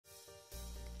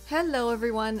Hello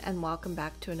everyone, and welcome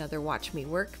back to another Watch Me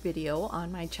Work video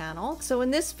on my channel. So in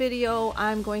this video,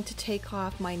 I'm going to take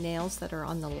off my nails that are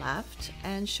on the left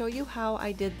and show you how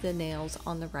I did the nails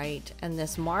on the right and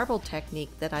this marble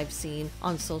technique that I've seen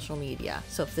on social media.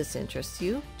 So if this interests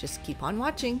you, just keep on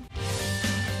watching.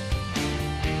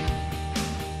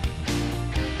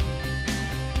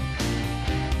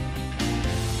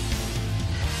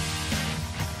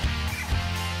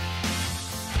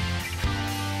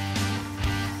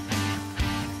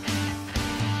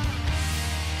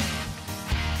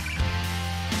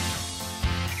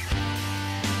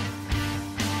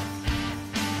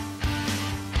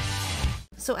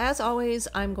 So as always,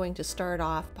 I'm going to start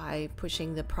off by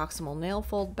pushing the proximal nail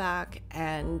fold back,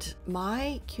 and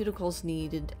my cuticles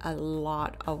needed a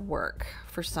lot of work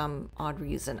for some odd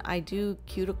reason. I do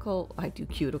cuticle.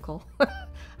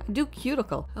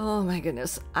 Oh my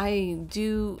goodness. I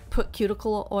do put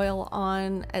cuticle oil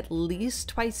on at least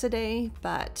twice a day,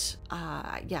 but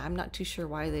yeah, I'm not too sure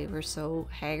why they were so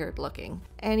haggard looking.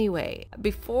 Anyway,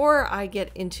 before I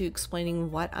get into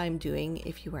explaining what I'm doing,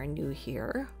 if you are new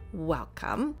here,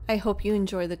 welcome. I hope you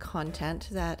enjoy the content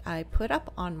that I put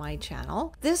up on my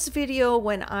channel. This video,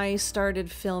 when I started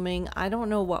filming, I don't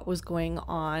know what was going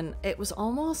on. It was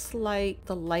almost like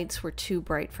the lights were too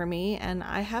bright for me, and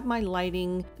I have my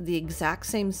lighting the exact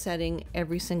same setting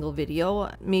every single video,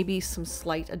 maybe some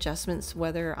slight adjustments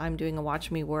whether I'm doing a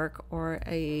Watch Me Work or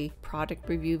a product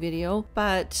review video,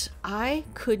 but I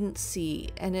couldn't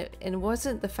see, and it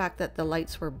wasn't the fact that the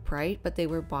lights were bright, but they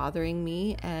were bothering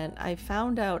me. And I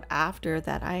found out after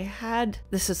that I had,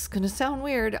 this is gonna sound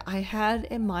weird, I had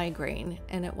a migraine,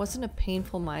 and it wasn't a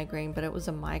painful migraine, but it was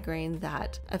a migraine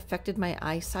that affected my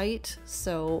eyesight.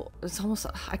 So it's almost,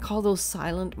 I call those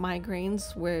silent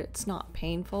migraines, where it's not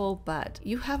painful, but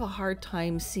you have a hard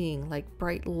time seeing, like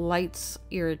bright lights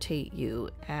irritate you,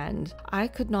 and I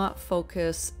could not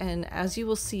focus. And as you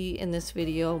will see in this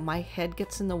video, my head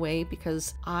gets in the way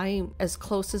because I'm as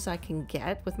close as I can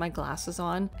get with my glasses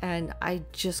on, and I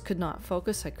just could not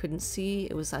focus. I couldn't see.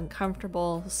 It was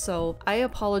uncomfortable. So I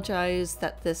apologize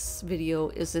that this video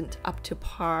isn't up to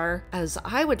par as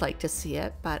I would like to see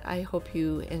it, but I hope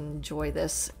you enjoy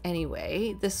this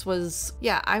anyway. This was,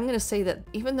 yeah, I'm going to say that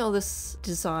even though this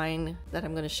design that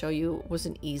I'm going to show you was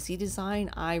an easy design,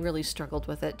 I really struggled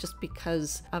with it just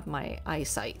because of my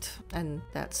eyesight and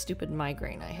that stupid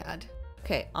migraine I had.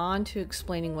 Okay, on to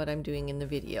explaining what I'm doing in the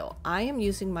video. I am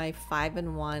using my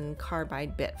 5-in-1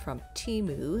 carbide bit from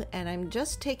Temu, and I'm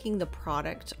just taking the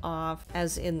product off,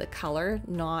 as in the color,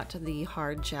 not the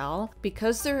hard gel.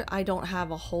 Because I don't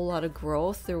have a whole lot of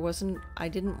growth, I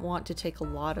didn't want to take a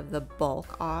lot of the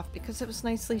bulk off because it was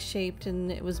nicely shaped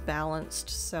and it was balanced.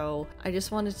 So I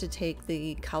just wanted to take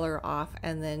the color off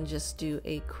and then just do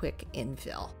a quick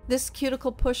infill. This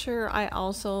cuticle pusher, I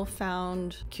also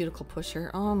found,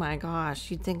 oh my gosh.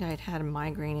 You'd think I'd had a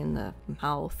migraine in the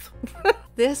mouth.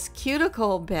 This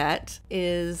cuticle bit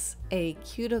is a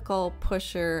cuticle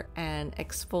pusher and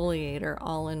exfoliator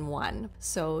all in one.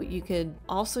 So you could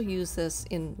also use this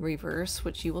in reverse,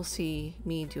 which you will see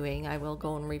me doing. I will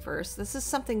go in reverse. This is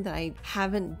something that I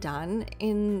haven't done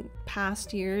in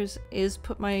past years, is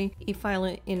put my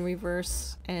e-file in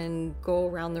reverse and go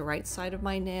around the right side of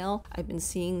my nail. I've been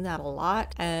seeing that a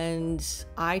lot, and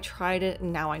I tried it,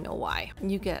 and now I know why.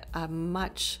 You get a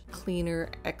much cleaner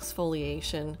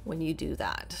exfoliation when you do that.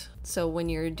 So when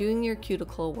you're doing your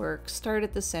cuticle work, start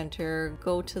at the center,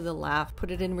 go to the left, put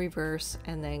it in reverse,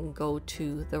 and then go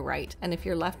to the right. And if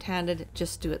you're left-handed,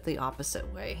 just do it the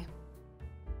opposite way.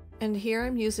 And here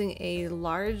I'm using a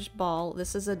large ball.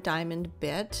 This is a diamond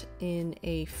bit in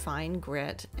a fine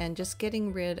grit, and just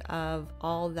getting rid of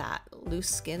all that loose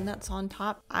skin that's on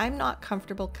top. I'm not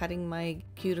comfortable cutting my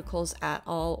cuticles at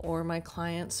all, or my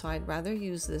clients, so I'd rather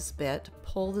use this bit,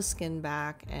 pull the skin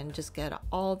back, and just get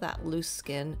all that loose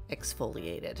skin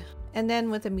exfoliated. And then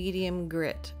with a medium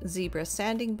grit zebra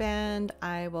sanding band,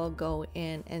 I will go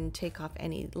in and take off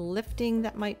any lifting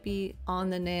that might be on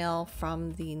the nail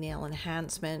from the nail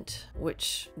enhancement,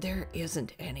 which there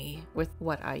isn't any with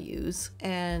what I use,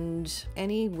 and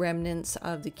any remnants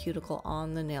of the cuticle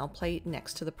on the nail plate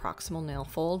next to the proximal nail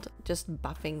fold, just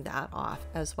buffing that off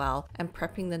as well, and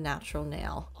prepping the natural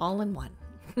nail all in one.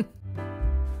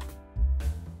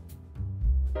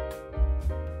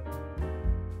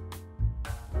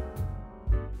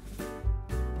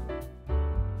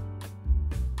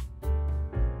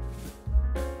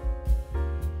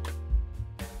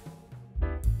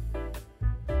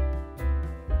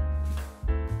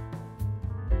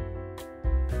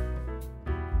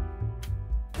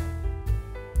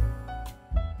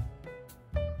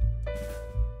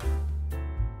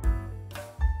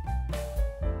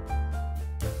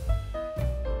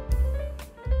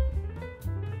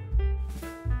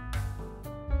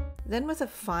 Then with a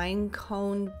fine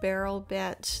cone barrel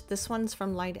bit, this one's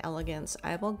from Light Elegance,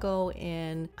 I will go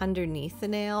in underneath the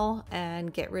nail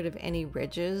and get rid of any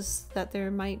ridges that there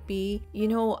might be. You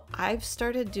know, I've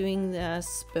started doing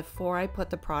this before I put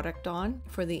the product on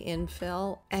for the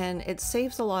infill, and it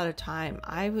saves a lot of time.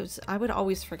 I would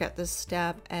always forget this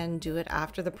step and do it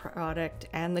after the product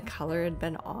and the color had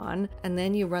been on, and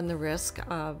then you run the risk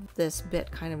of this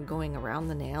bit kind of going around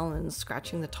the nail and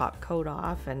scratching the top coat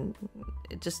off, and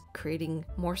just creating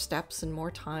more steps and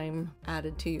more time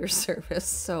added to your service.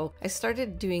 So I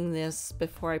started doing this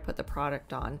before I put the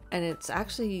product on, and it's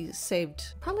actually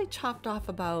saved, probably chopped off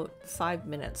about 5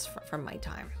 minutes from my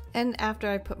time. And after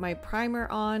I put my primer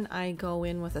on, I go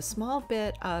in with a small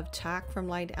bit of Tack from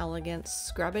Light Elegance,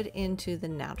 scrub it into the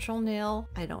natural nail.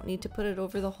 I don't need to put it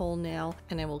over the whole nail,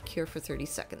 and I will cure for 30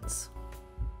 seconds.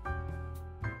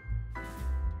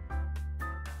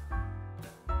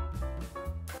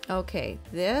 Okay,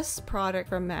 this product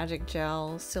from Magic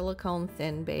Gel, Silicone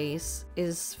Thin Base,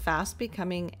 is fast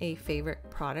becoming a favorite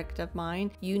product of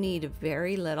mine. You need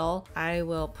very little. I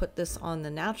will put this on the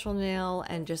natural nail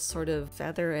and just sort of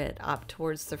feather it up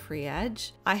towards the free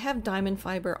edge. I have diamond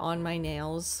fiber on my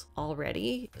nails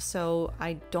already, so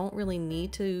I don't really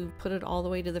need to put it all the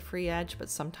way to the free edge, but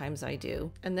sometimes I do.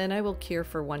 And then I will cure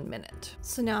for 1 minute.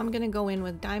 So now I'm gonna go in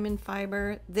with diamond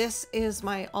fiber. This is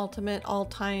my ultimate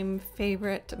all-time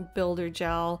favorite builder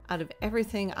gel. Out of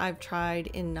everything I've tried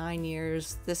in 9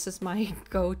 years, this is my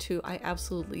go-to. I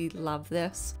absolutely love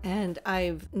this, and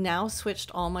I've now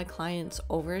switched all my clients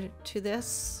over to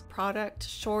this product.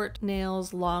 Short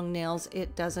nails, long nails,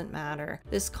 it doesn't matter.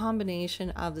 This combination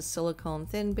of the silicone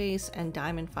thin base and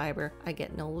diamond fiber, I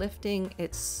get no lifting.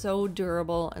 It's so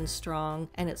durable and strong,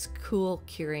 and it's cool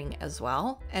curing as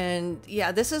well. And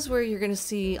yeah, this is where you're gonna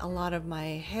see a lot of my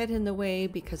head in the way,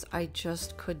 because I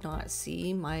just could not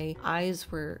see. My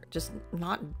eyes were just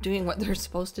not doing what they're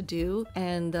supposed to do,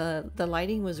 and the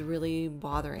lighting was really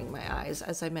bothering my eyes,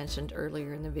 as I mentioned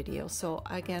earlier in the video. So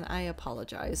again, I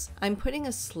apologize. I'm putting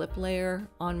a slip layer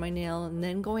on my nail and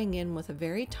then going in with a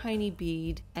very tiny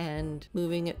bead and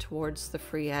moving it towards the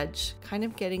free edge, kind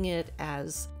of getting it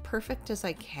as perfect as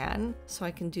I can so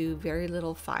I can do very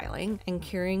little filing, and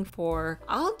curing for,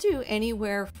 I'll do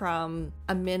anywhere from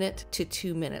 1 minute to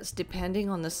 2 minutes depending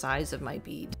on the size of my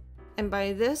bead. And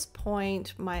by this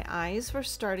point, my eyes were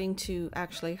starting to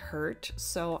actually hurt,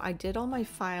 so I did all my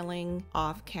filing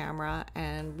off camera,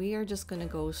 and we are just going to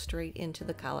go straight into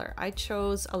the color. I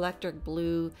chose Electric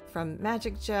Blue from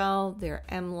Magic Gel, their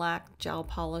M-Lac gel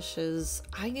polishes.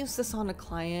 I used this on a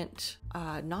client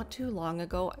not too long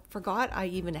ago. I forgot I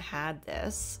even had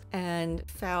this and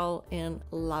fell in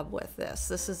love with this.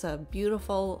 This is a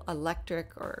beautiful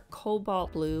electric or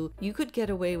cobalt blue. You could get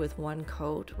away with 1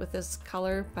 coat with this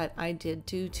color, but I did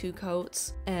do 2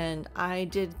 coats, and I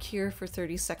did cure for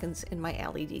 30 seconds in my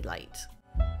LED light.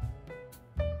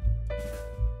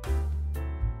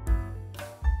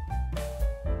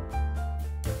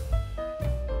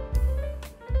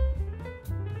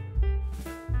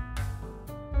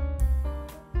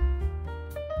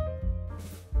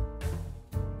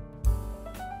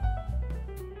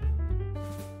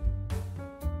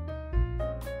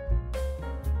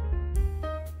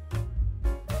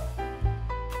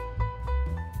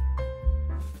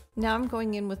 Now I'm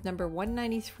going in with number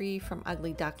 193 from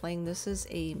Ugly Duckling. This is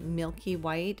a milky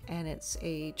white, and it's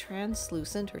a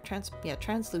translucent or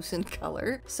translucent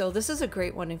color. So this is a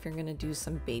great one if you're going to do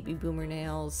some baby boomer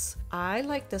nails. I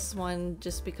like this one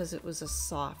just because it was a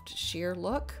soft sheer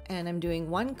look, and I'm doing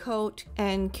 1 coat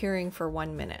and curing for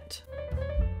 1 minute.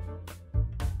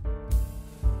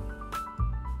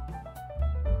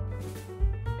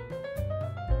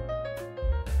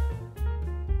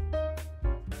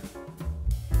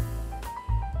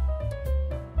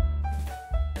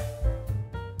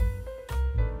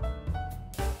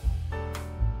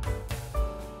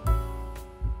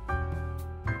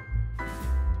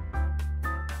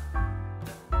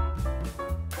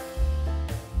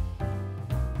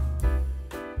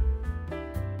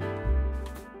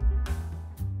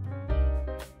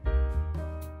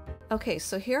 Okay,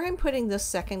 so here I'm putting the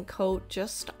second coat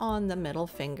just on the middle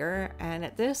finger, and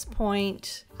at this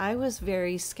point I was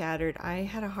very scattered. I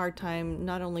had a hard time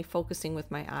not only focusing with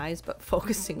my eyes but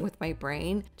focusing with my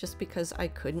brain, just because I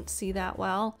couldn't see that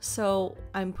well. So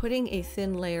I'm putting a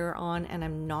thin layer on, and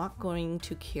I'm not going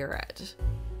to cure it.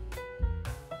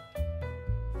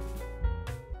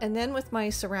 And then with my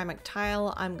ceramic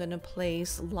tile, I'm going to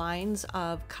place lines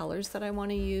of colors that I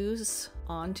want to use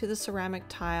onto the ceramic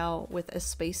tile with a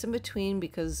space in between,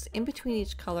 because in between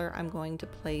each color I'm going to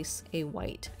place a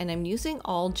white. And I'm using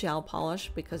all gel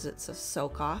polish because it's a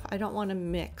soak off. I don't want to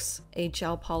mix a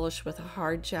gel polish with a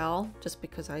hard gel just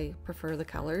because I prefer the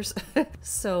colors.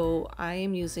 So I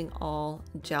am using all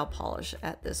gel polish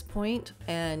at this point.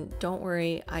 And don't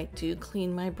worry, I do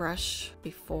clean my brush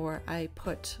before I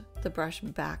put the brush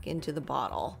back into the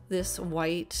bottle. This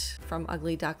white from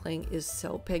Ugly Duckling is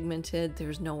so pigmented,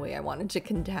 there's no way I wanted to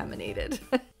contaminate it.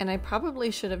 And I probably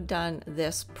should have done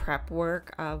this prep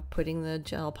work of putting the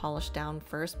gel polish down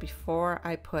first before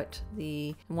I put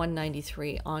the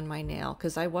 193 on my nail,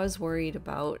 because I was worried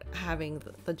about having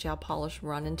the gel polish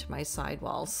run into my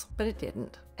sidewalls, but it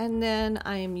didn't. And then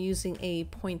I am using a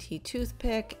pointy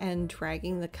toothpick and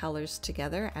dragging the colors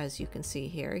together, as you can see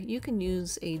here. You can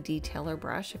use a detailer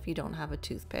brush if you don't have a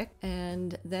toothpick.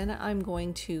 And then I'm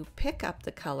going to pick up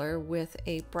the color with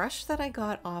a brush that I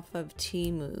got off of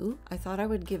Temu. I thought I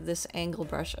would give this angle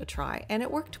brush a try, and it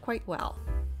worked quite well.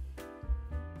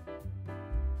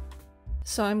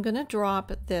 So I'm going to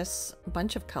drop this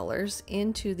bunch of colors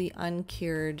into the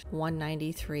uncured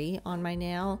 193 on my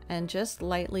nail and just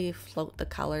lightly float the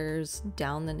colors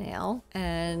down the nail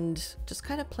and just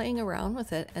kind of playing around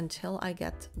with it until I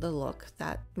get the look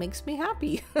that makes me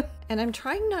happy. And I'm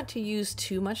trying not to use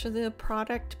too much of the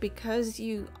product because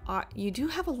you do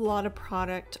have a lot of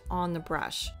product on the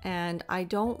brush, and I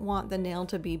don't want the nail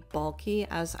to be bulky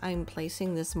as I'm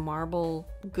placing this marble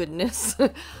goodness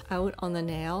out on the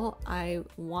nail. I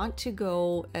want to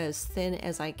go as thin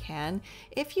as I can.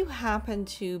 If you happen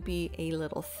to be a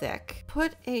little thick,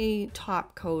 put a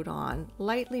top coat on,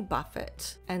 lightly buff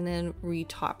it, and then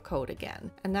re-top coat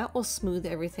again, and that will smooth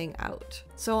everything out.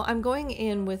 So I'm going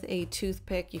in with a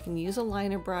toothpick. You can use a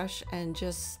liner brush and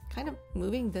just kind of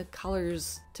moving the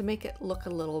colors to make it look a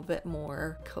little bit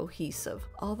more cohesive.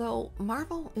 Although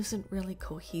marble isn't really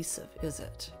cohesive, is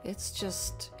it? It's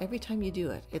just every time you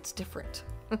do it, it's different.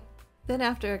 Then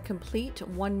after a complete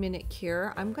 1 minute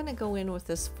cure, I'm going to go in with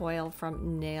this foil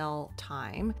from Nail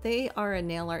Time. They are a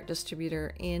nail art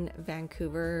distributor in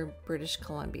Vancouver, British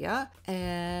Columbia.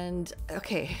 And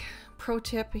okay, pro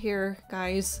tip here,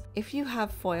 guys, if you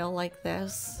have foil like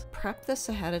this, prep this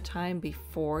ahead of time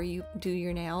before you do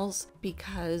your nails,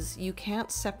 because you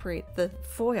can't separate the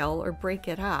foil or break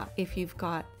it up if you've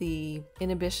got the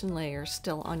inhibition layer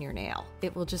still on your nail.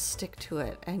 It will just stick to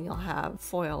it and you'll have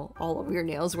foil all over your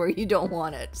nails where you don't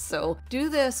want it. So do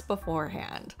this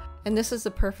beforehand. And this is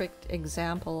a perfect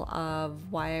example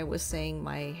of why I was saying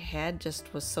my head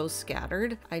just was so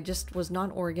scattered. I just was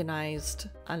not organized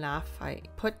enough. I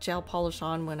put gel polish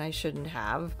on when I shouldn't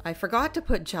have. I forgot to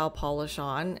put gel polish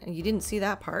on, and you didn't see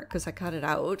that part because I cut it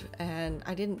out, and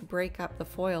I didn't break up the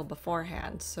foil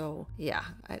beforehand. So yeah,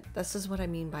 this is what I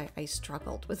mean by I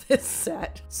struggled with this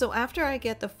set. So after I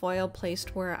get the foil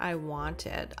placed where I want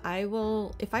it, I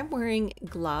will, if I'm wearing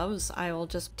gloves, I will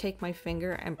just take my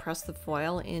finger and press the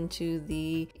foil into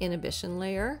the inhibition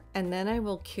layer, and then I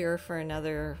will cure for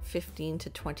another 15 to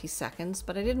 20 seconds.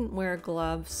 But I didn't wear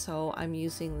gloves, so I'm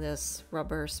using this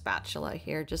rubber spatula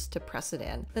here just to press it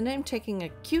in. Then I'm taking a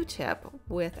Q-tip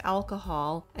with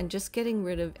alcohol and just getting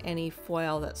rid of any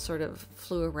foil that sort of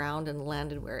flew around and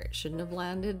landed where it shouldn't have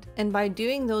landed. And by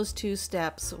doing those two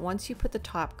steps, once you put the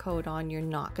top coat on, you're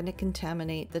not going to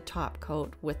contaminate the top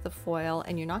coat with the foil,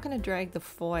 and you're not going to drag the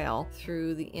foil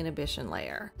through the inhibition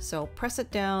layer. So press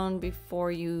it down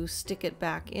before you stick it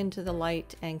back into the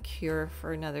light and cure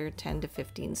for another 10 to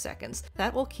 15 seconds.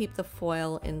 That will keep the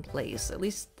foil in place. At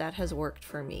least that has worked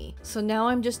for me. So now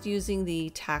I'm just using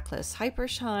the Tackless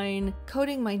Hypershine,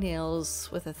 coating my nails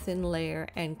with a thin layer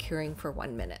and curing for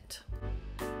 1 minute.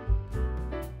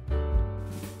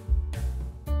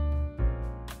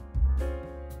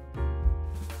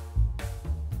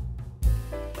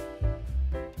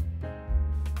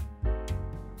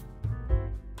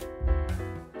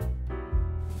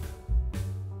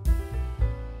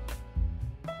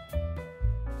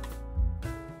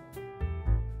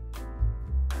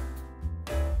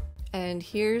 And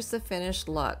here's the finished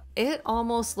look. It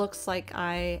almost looks like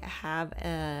I have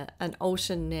an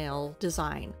ocean nail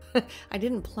design. I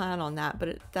didn't plan on that,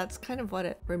 but that's kind of what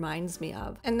it reminds me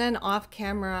of. And then off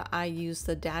camera, I use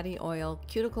the Daddy Oil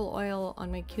cuticle oil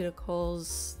on my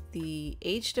cuticles, the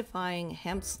age-defying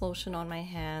hemp lotion on my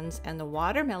hands, and the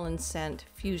watermelon scent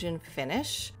fusion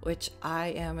finish, which I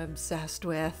am obsessed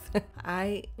with.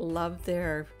 I love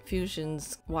their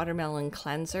Fusion's watermelon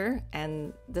cleanser,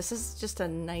 and this is just a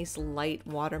nice light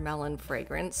watermelon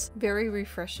fragrance. Very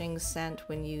refreshing scent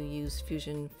when you use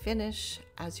Fusion Finish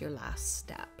as your last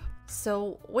step.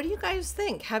 So what do you guys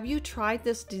think? Have you tried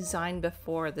this design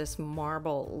before, this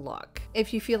marble look?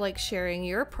 If you feel like sharing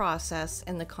your process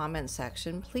in the comment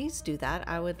section, please do that.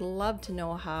 I would love to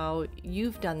know how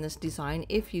you've done this design,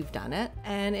 if you've done it.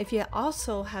 And if you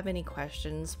also have any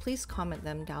questions, please comment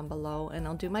them down below and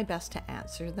I'll do my best to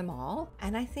answer them all.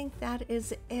 And I think that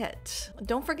is it.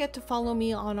 Don't forget to follow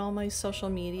me on all my social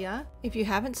media. If you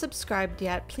haven't subscribed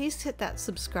yet, please hit that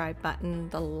subscribe button,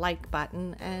 the like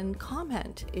button, and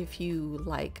comment if you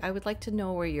like. I would like to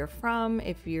know where you're from,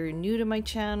 if you're new to my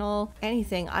channel,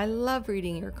 anything. I love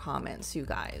reading your comments, you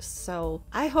guys. So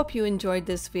I hope you enjoyed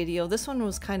this video. This one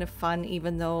was kind of fun,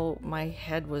 even though my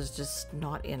head was just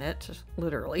not in it,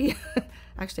 literally.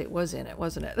 Actually, it was in it,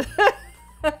 wasn't it?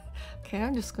 Okay,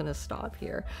 I'm just gonna stop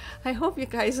here. I hope you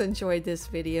guys enjoyed this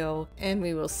video and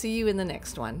we will see you in the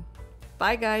next one.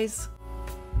 Bye guys.